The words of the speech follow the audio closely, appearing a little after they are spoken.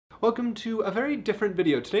Welcome to a very different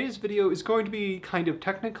video. Today's video is going to be kind of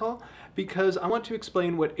technical because I want to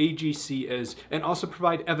explain what AGC is and also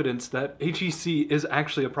provide evidence that AGC is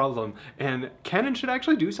actually a problem and Canon should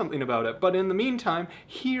actually do something about it. But in the meantime,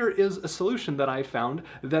 here is a solution that I found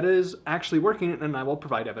that is actually working, and I will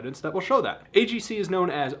provide evidence that will show that. AGC is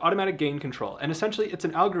known as automatic gain control, and essentially it's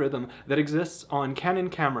an algorithm that exists on Canon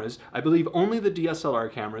cameras. I believe only the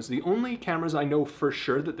DSLR cameras. The only cameras I know for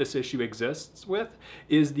sure that this issue exists with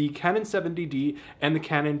is the Canon 70D and the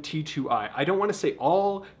Canon T2i. I don't want to say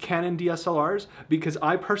all Canon DSLRs because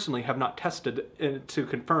I personally have not tested to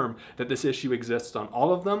confirm that this issue exists on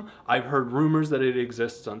all of them. I've heard rumors that it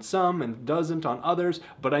exists on some and doesn't on others,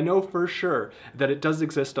 but I know for sure that it does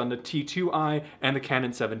exist on the T2i and the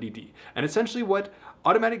Canon 70D. And essentially what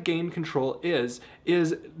automatic gain control is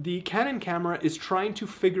the Canon camera is trying to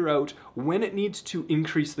figure out when it needs to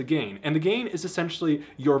increase the gain. And the gain is essentially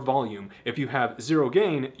your volume. If you have zero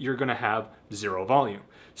gain, you're going to have zero volume.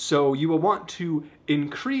 So you will want to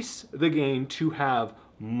increase the gain to have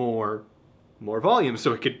more volume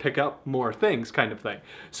so it could pick up more things, kind of thing.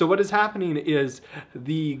 So what is happening is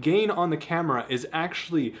the gain on the camera is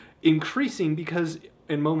actually increasing because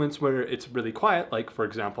in moments where it's really quiet, like for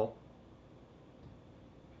example,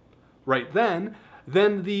 right then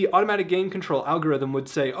the automatic gain control algorithm would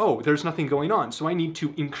say, oh, there's nothing going on, so I need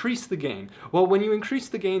to increase the gain. Well, when you increase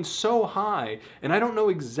the gain so high, and I don't know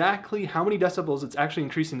exactly how many decibels it's actually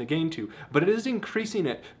increasing the gain to, but it is increasing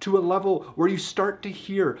it to a level where you start to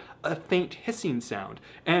hear a faint hissing sound.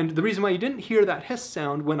 And the reason why you didn't hear that hiss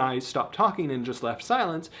sound when I stopped talking and just left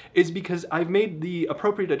silence is because I've made the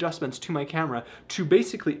appropriate adjustments to my camera to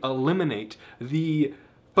basically eliminate the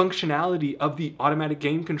functionality of the automatic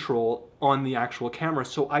gain control on the actual camera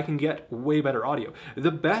so I can get way better audio.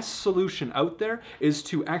 The best solution out there is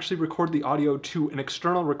to actually record the audio to an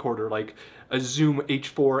external recorder like a Zoom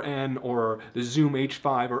H4n or the Zoom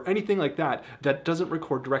H5 or anything like that that doesn't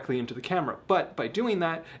record directly into the camera. But by doing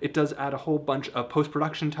that, it does add a whole bunch of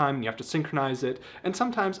post-production time and you have to synchronize it. And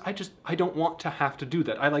sometimes I don't want to have to do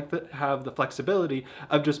that. I like to have the flexibility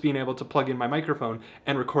of just being able to plug in my microphone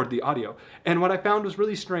and record the audio. And what I found was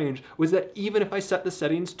really strange was that even if I set the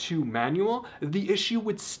settings to manual, the issue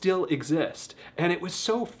would still exist. And it was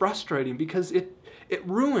so frustrating because it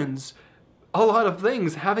ruins a lot of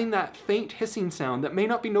things, having that faint hissing sound that may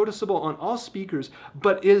not be noticeable on all speakers,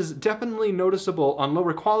 but is definitely noticeable on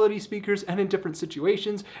lower quality speakers and in different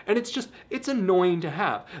situations, and it's annoying to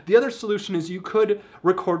have. The other solution is you could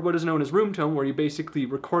record what is known as room tone, where you basically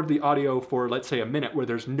record the audio for, let's say, a minute where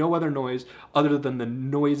there's no other noise other than the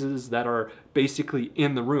noises that are basically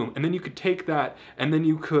in the room. And then you could take that and then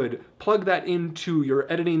you could plug that into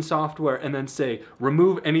your editing software and then say,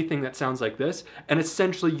 remove anything that sounds like this, and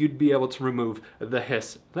essentially you'd be able to remove the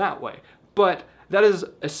hiss that way. But that is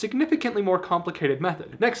a significantly more complicated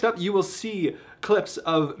method. Next up, you will see clips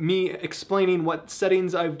of me explaining what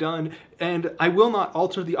settings I've done, and I will not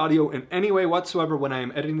alter the audio in any way whatsoever when I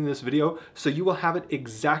am editing this video, so you will have it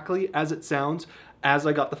exactly as it sounds as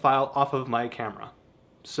I got the file off of my camera.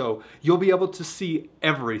 So you'll be able to see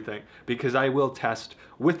everything because I will test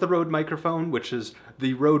with the Rode microphone, which is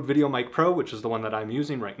the Rode VideoMic Pro, which is the one that I'm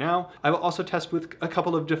using right now. I will also test with a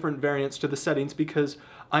couple of different variants to the settings because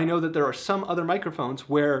I know that there are some other microphones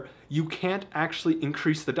where you can't actually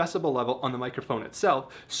increase the decibel level on the microphone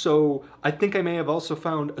itself. So I think I may have also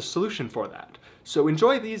found a solution for that. So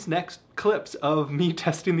enjoy these next clips of me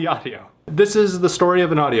testing the audio. This is the story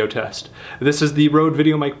of an audio test. This is the Rode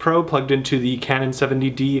VideoMic Pro plugged into the Canon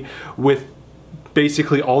 70D with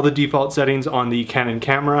basically all the default settings on the Canon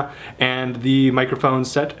camera and the microphone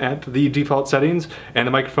set at the default settings, and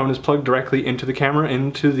the microphone is plugged directly into the camera,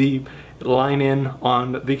 into the line in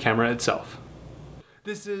on the camera itself.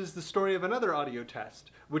 This is the story of another audio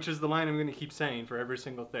test, which is the line I'm going to keep saying for every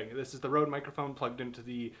single thing. This is the Rode microphone plugged into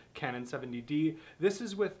the Canon 70D. This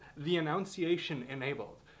is with the annunciation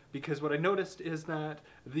enabled, because what I noticed is that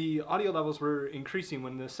the audio levels were increasing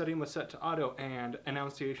when the setting was set to auto and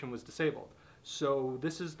annunciation was disabled. So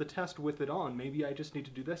this is the test with it on. Maybe I just need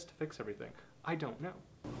to do this to fix everything. I don't know.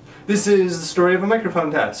 This is the story of a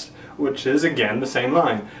microphone test, which is again the same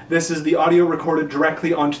line. This is the audio recorded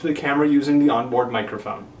directly onto the camera using the onboard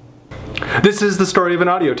microphone. This is the story of an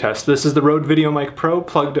audio test. This is the Rode VideoMic Pro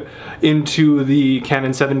plugged into the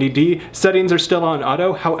Canon 70D. Settings are still on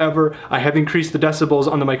auto, however, I have increased the decibels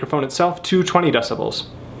on the microphone itself to 20 decibels.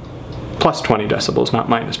 Plus 20 decibels, not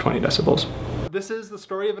minus 20 decibels. This is the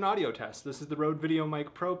story of an audio test. This is the Rode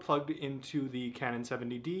VideoMic Pro plugged into the Canon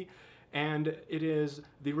 70D. and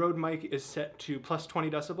the Rode mic is set to plus 20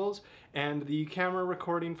 decibels, and the camera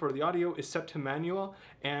recording for the audio is set to manual,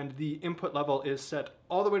 and the input level is set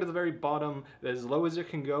all the way to the very bottom, as low as it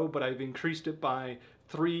can go, but I've increased it by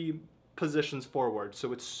 3 positions forward,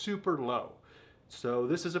 so it's super low. So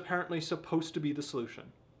this is apparently supposed to be the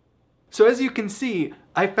solution. So as you can see,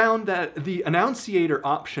 I found that the annunciator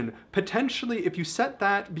option, potentially if you set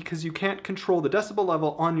that because you can't control the decibel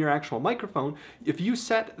level on your actual microphone, if you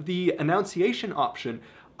set the annunciation option,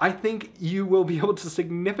 I think you will be able to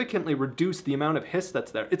significantly reduce the amount of hiss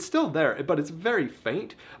that's there. It's still there, but it's very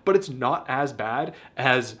faint, but it's not as bad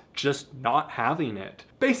as just not having it.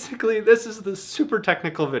 Basically, this is the super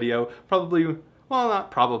technical video, probably, well,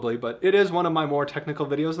 not probably, but it is one of my more technical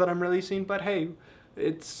videos that I'm releasing, but hey,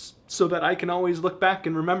 it's so that I can always look back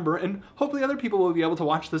and remember, and hopefully other people will be able to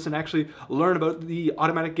watch this and actually learn about the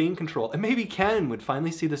automatic gain control. And maybe Canon would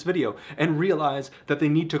finally see this video and realize that they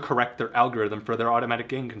need to correct their algorithm for their automatic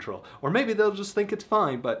gain control. Or maybe they'll just think it's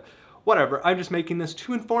fine, but whatever, I'm just making this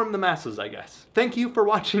to inform the masses, I guess. Thank you for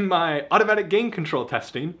watching my automatic gain control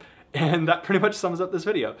testing, and that pretty much sums up this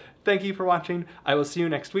video. Thank you for watching, I will see you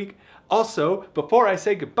next week. Also, before I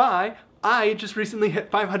say goodbye, I just recently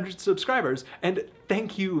hit 500 subscribers, and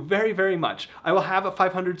thank you very, very much. I will have a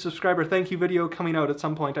 500 subscriber thank you video coming out at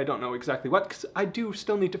some point. I don't know exactly what, because I do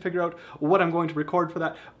still need to figure out what I'm going to record for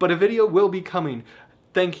that, but a video will be coming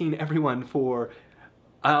thanking everyone for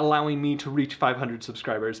allowing me to reach 500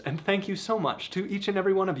 subscribers, and thank you so much to each and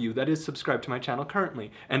every one of you that is subscribed to my channel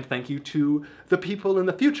currently, and thank you to the people in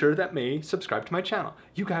the future that may subscribe to my channel.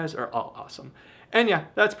 You guys are all awesome. And yeah,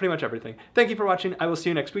 that's pretty much everything. Thank you for watching. I will see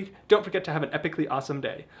you next week. Don't forget to have an epically awesome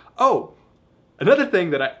day. Oh, another thing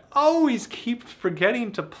that I always keep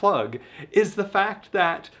forgetting to plug is the fact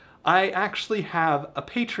that I actually have a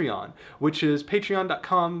Patreon, which is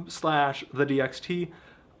patreon.com/theDXT.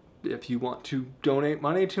 If you want to donate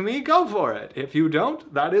money to me, go for it. If you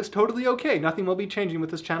don't, that is totally okay. Nothing will be changing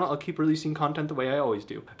with this channel. I'll keep releasing content the way I always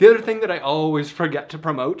do. The other thing that I always forget to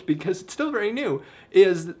promote, because it's still very new,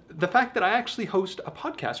 is the fact that I actually host a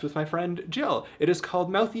podcast with my friend Jill. It is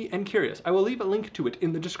called Mouthy and Curious. I will leave a link to it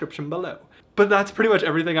in the description below. But that's pretty much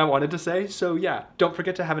everything I wanted to say, so yeah, don't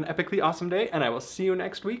forget to have an epically awesome day, and I will see you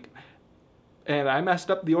next week. And I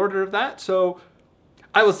messed up the order of that, so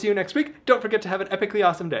I will see you next week. Don't forget to have an epically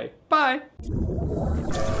awesome day. Bye!